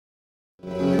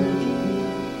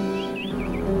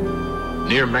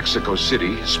Near Mexico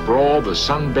City sprawl the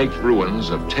sun-baked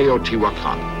ruins of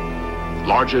Teotihuacan,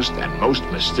 largest and most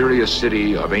mysterious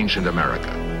city of ancient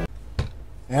America.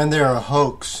 And they're a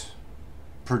hoax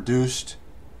produced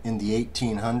in the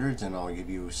 1800s, and I'll give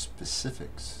you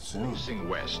specifics soon. Facing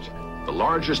west, the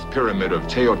largest pyramid of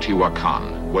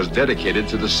Teotihuacan was dedicated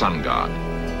to the sun god.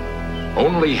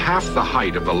 Only half the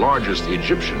height of the largest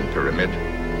Egyptian pyramid,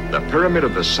 the Pyramid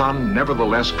of the Sun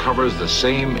nevertheless covers the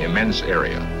same immense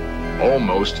area,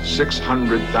 almost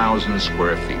 600,000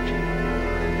 square feet.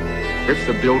 If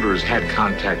the builders had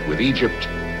contact with Egypt,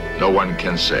 no one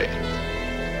can say.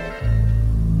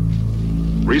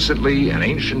 Recently, an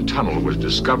ancient tunnel was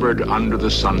discovered under the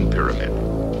Sun Pyramid.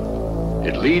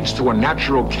 It leads to a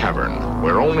natural cavern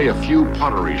where only a few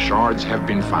pottery shards have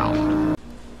been found.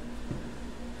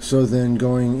 So then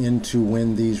going into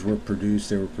when these were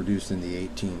produced, they were produced in the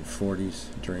 1840s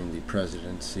during the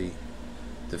presidency,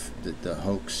 the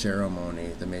hoax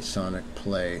ceremony, the Masonic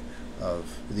play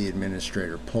of the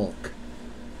administrator Polk.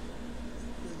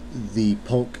 The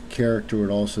Polk character would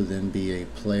also then be a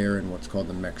player in what's called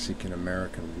the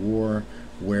Mexican-American War,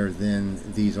 where then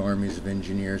these armies of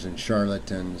engineers and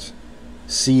charlatans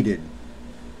seeded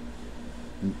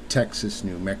Texas,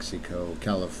 New Mexico,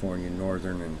 California,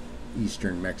 northern and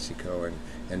eastern Mexico,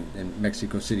 and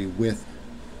Mexico City with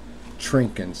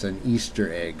trinkets and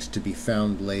Easter eggs to be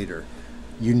found later.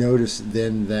 You notice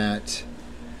then that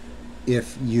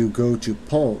if you go to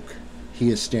Polk, he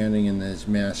is standing in his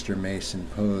Master Mason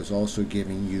pose, also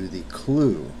giving you the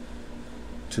clue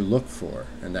to look for,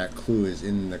 and that clue is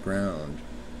in the ground.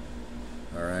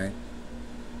 Alright?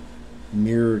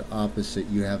 Mirrored opposite,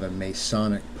 you have a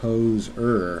Masonic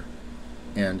poser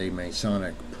and a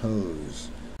Masonic pose.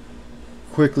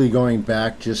 Quickly going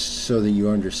back, just so that you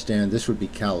understand, this would be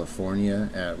California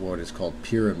at what is called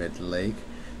Pyramid Lake.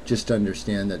 Just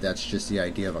understand that that's just the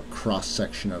idea of a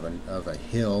cross-section of a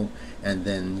hill, and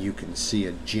then you can see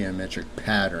a geometric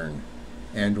pattern,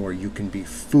 and or you can be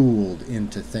fooled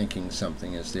into thinking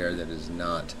something is there that is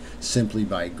not, simply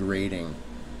by grading,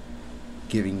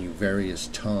 giving you various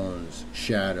tones,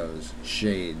 shadows,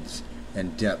 shades,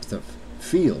 and depth of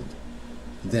field,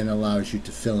 then allows you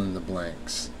to fill in the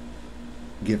blanks,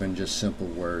 given just simple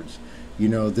words. You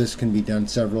know, this can be done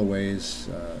several ways.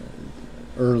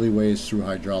 Early ways through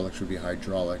hydraulics would be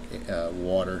hydraulic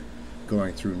water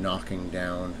going through, knocking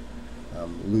down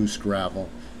loose gravel.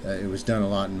 It was done a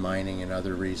lot in mining and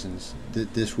other reasons.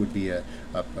 This would be a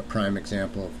prime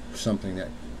example of something that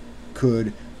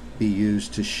could be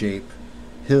used to shape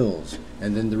hills.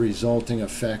 And then the resulting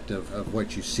effect of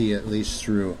what you see, at least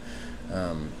through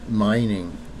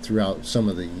mining throughout some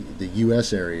of the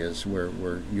U.S. areas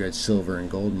where you had silver and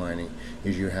gold mining,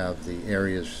 is you have the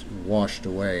areas washed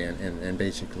away, and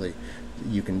basically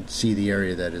you can see the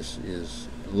area that is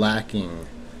lacking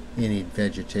any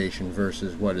vegetation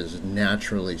versus what is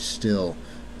naturally still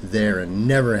there and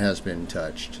never has been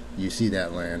touched. You see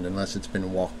that land unless it's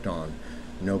been walked on.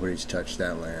 Nobody's touched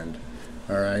that land.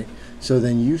 Alright? So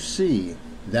then you see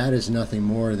that is nothing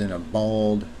more than a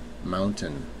bald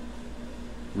mountain.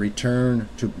 Return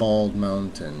to Bald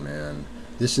Mountain, man.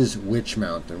 This is which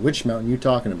mountain? Which mountain you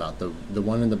talking about? The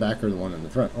one in the back or the one in the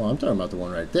front? Oh, I'm talking about the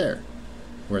one right there,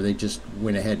 where they just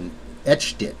went ahead and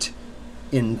etched it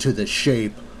into the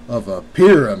shape of a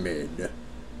pyramid.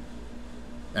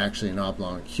 Actually, an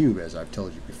oblong cube, as I've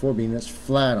told you before, being it's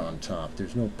flat on top.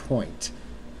 There's no point.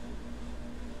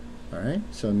 Alright?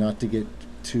 So not to get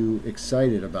too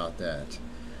excited about that.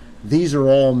 These are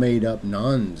all made up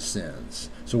nonsense.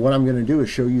 So what I'm going to do is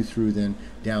show you through then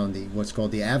down the what's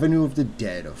called the Avenue of the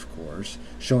Dead, of course,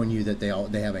 showing you that they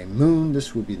have a moon.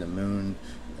 This would be the moon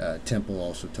temple,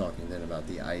 also talking then about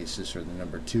the Isis, or the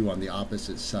number 2 on the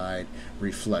opposite side,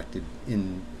 reflected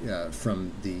in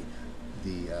from the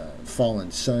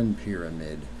fallen sun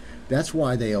pyramid. That's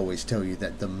why they always tell you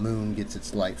that the moon gets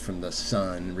its light from the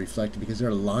sun reflected, because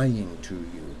they're lying to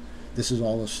you. This is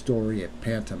all a story, a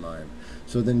pantomime.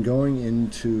 So then going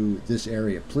into this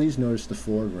area, please notice the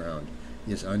foreground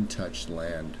is untouched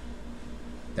land.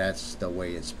 That's the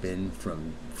way it's been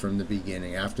from the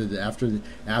beginning. After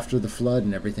the flood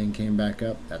and everything came back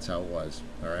up, that's how it was.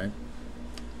 All right.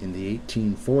 In the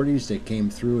 1840s, they came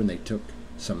through and they took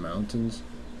some mountains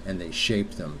and they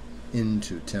shaped them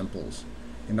into temples.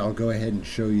 And I'll go ahead and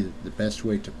show you the best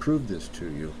way to prove this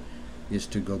to you is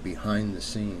to go behind the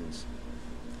scenes.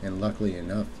 And luckily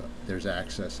enough, there's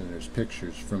access and there's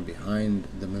pictures from behind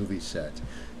the movie set.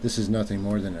 This is nothing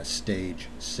more than a stage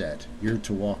set. You're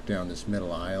to walk down this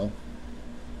middle aisle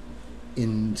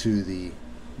into the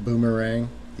boomerang,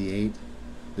 the 8.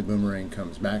 The boomerang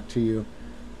comes back to you.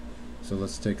 So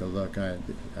let's take a look.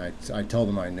 I told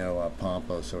him I know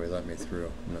Pompo, so he let me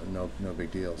through. No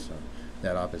big deal. So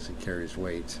that obviously carries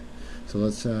weight. So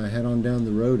let's head on down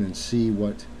the road and see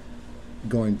what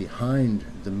going behind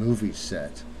the movie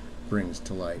set brings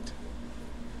to light.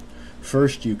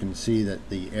 First, you can see that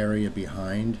the area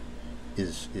behind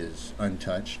is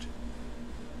untouched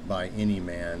by any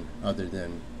man other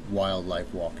than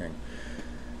wildlife walking.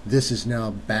 This is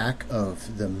now back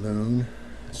of the moon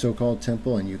so-called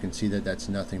temple, and you can see that that's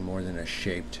nothing more than a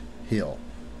shaped hill.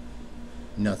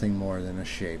 Nothing more than a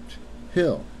shaped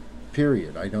hill,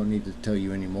 period. I don't need to tell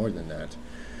you any more than that.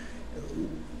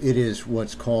 It is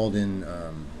what's called in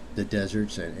the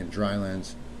deserts and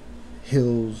drylands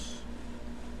hills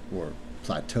or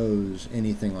plateaus,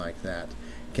 anything like that,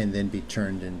 can then be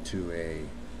turned into a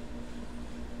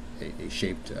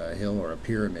shaped hill or a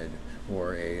pyramid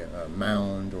or a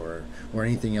mound or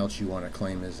anything else you want to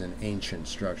claim as an ancient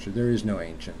structure. There is no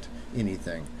ancient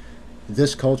anything.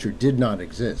 This culture did not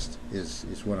exist, is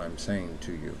what I'm saying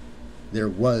to you. There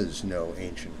was no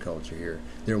ancient culture here.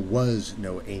 There was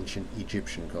no ancient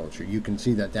Egyptian culture. You can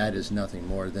see that that is nothing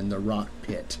more than the rock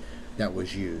pit that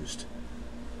was used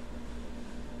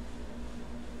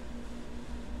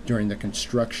during the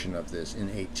construction of this in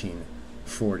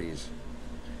 1840's.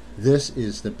 This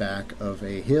is the back of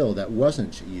a hill that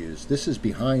wasn't used. This is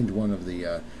behind one of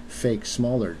the fake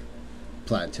smaller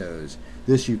plateaus.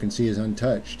 This you can see is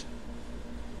untouched.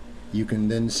 You can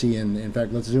then see, in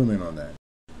fact, let's zoom in on that.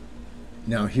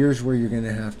 Now here's where you're going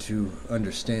to have to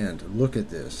understand. Look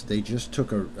at this. They just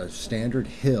took a standard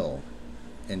hill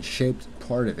and shaped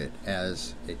part of it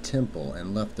as a temple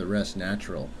and left the rest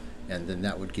natural, and then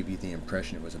that would give you the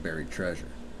impression it was a buried treasure.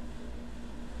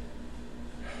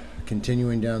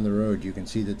 Continuing down the road, you can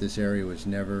see that this area was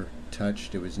never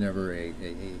touched. It was never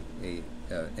an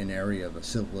area of a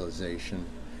civilization,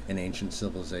 an ancient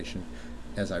civilization.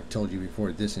 As I've told you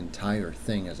before, this entire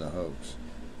thing is a hoax.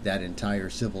 That entire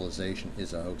civilization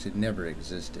is a hoax. It never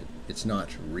existed. It's not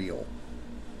real.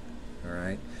 All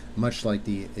right? Much like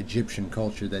the Egyptian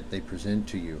culture that they present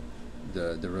to you,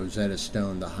 the Rosetta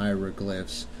Stone, the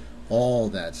hieroglyphs, all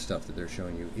that stuff that they're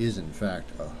showing you is in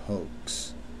fact a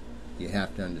hoax. You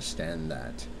have to understand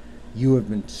that. You have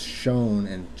been shown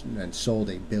and sold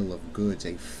a bill of goods,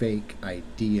 a fake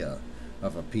idea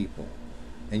of a people.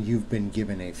 And you've been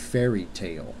given a fairy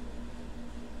tale.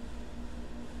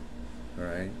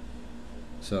 Alright?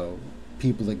 So,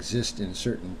 people exist in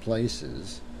certain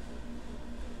places,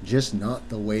 just not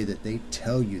the way that they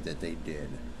tell you that they did.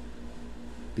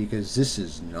 Because this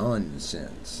is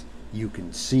nonsense. You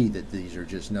can see that these are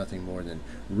just nothing more than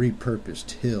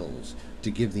repurposed hills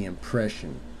to give the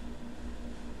impression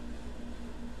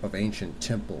of ancient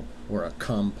temple or a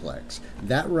complex.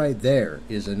 That right there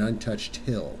is an untouched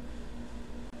hill.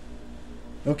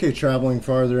 Okay, traveling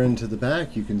farther into the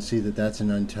back, you can see that that's an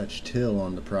untouched hill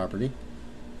on the property.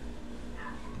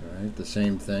 Alright, the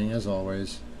same thing as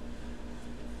always.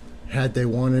 Had they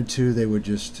wanted to, they would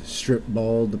just strip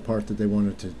bald the part that they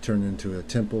wanted to turn into a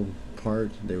temple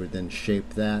part. They would then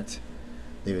shape that.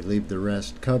 They would leave the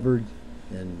rest covered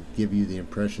and give you the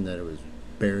impression that it was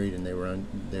buried and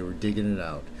they were digging it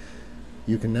out.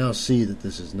 You can now see that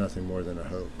this is nothing more than a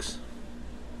hoax.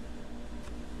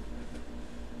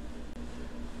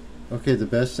 Okay, the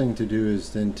best thing to do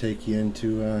is then take you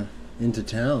into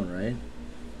town, right?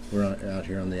 We're out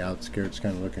here on the outskirts,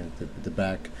 kind of looking at the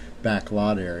back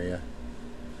lot area.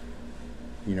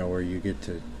 You know, where you get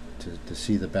to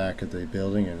see the back of the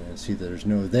building and see that there's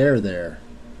no there.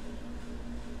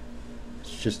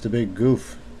 It's just a big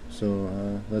goof.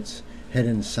 So let's head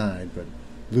inside, but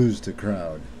lose the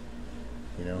crowd.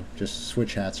 You know, just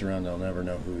switch hats around, they'll never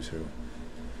know who's who.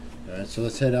 Alright, so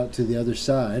let's head out to the other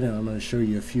side, and I'm going to show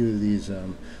you a few of these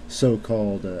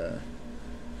so-called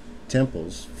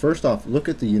temples. First off, look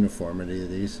at the uniformity of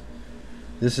these.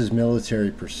 This is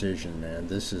military precision, man.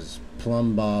 This is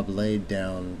plumb bob, laid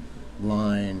down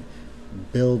line,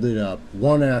 build it up,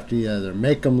 one after the other,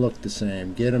 make them look the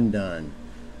same, get them done.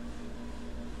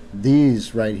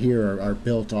 These right here are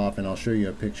built off, and I'll show you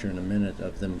a picture in a minute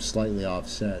of them slightly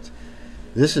offset.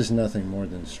 This is nothing more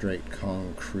than straight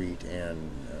concrete and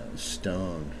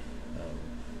stone,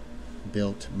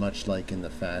 built much like in the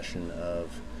fashion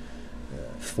of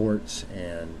forts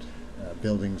and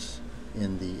buildings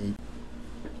in the...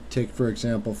 Take, for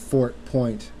example, Fort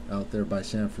Point out there by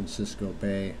San Francisco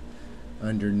Bay.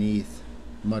 Underneath,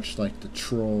 much like the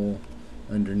Troll,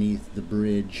 underneath the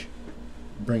bridge,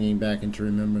 bringing back into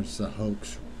remembrance the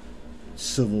hoax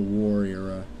Civil War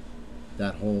era.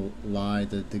 That whole lie,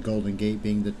 the Golden Gate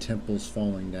being the temples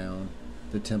falling down,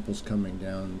 the temples coming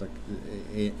down,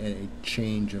 a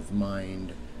change of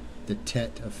mind the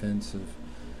Tet Offensive.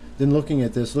 Then looking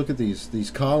at this, look at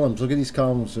these columns. Look at these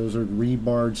columns. Those are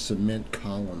rebarred cement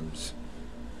columns.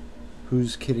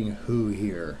 Who's kidding who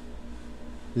here?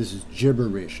 This is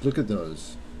gibberish. Look at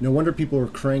those. No wonder people are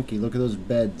cranky. Look at those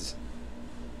beds.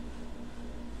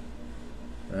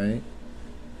 Right?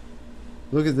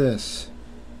 Look at this.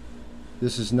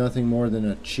 This is nothing more than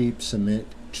a cheap cement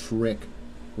trick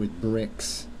with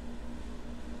bricks.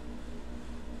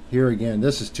 Here again,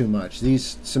 this is too much.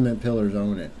 These cement pillars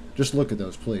own it. Just look at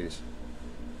those, please.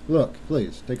 Look,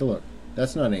 please, take a look.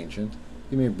 That's not ancient.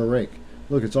 Give me a break.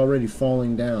 Look, it's already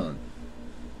falling down.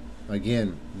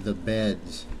 Again, the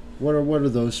beds. What are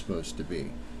those supposed to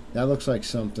be? That looks like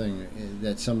something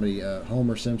that somebody,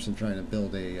 Homer Simpson, trying to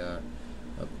build a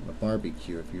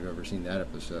barbecue, if you've ever seen that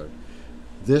episode.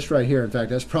 This right here, in fact,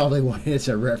 that's probably what it's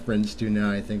a reference to now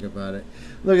I think about it.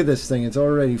 Look at this thing. It's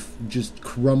already just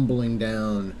crumbling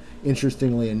down.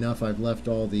 Interestingly enough, I've left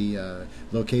all the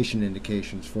location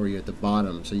indications for you at the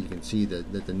bottom so you can see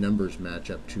that the numbers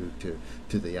match up to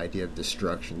the idea of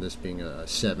destruction, this being a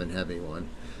 7 heavy one.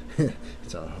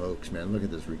 It's a hoax, man. Look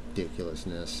at this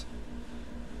ridiculousness.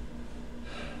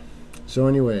 So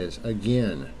anyways,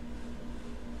 again...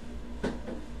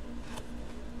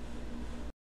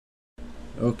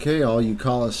 Okay, all you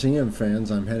Coliseum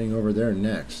fans, I'm heading over there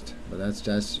next. But that's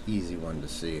just easy one to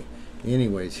see.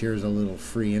 Anyways, here's a little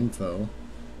free info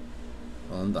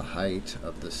on the height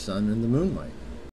of the sun and the moonlight.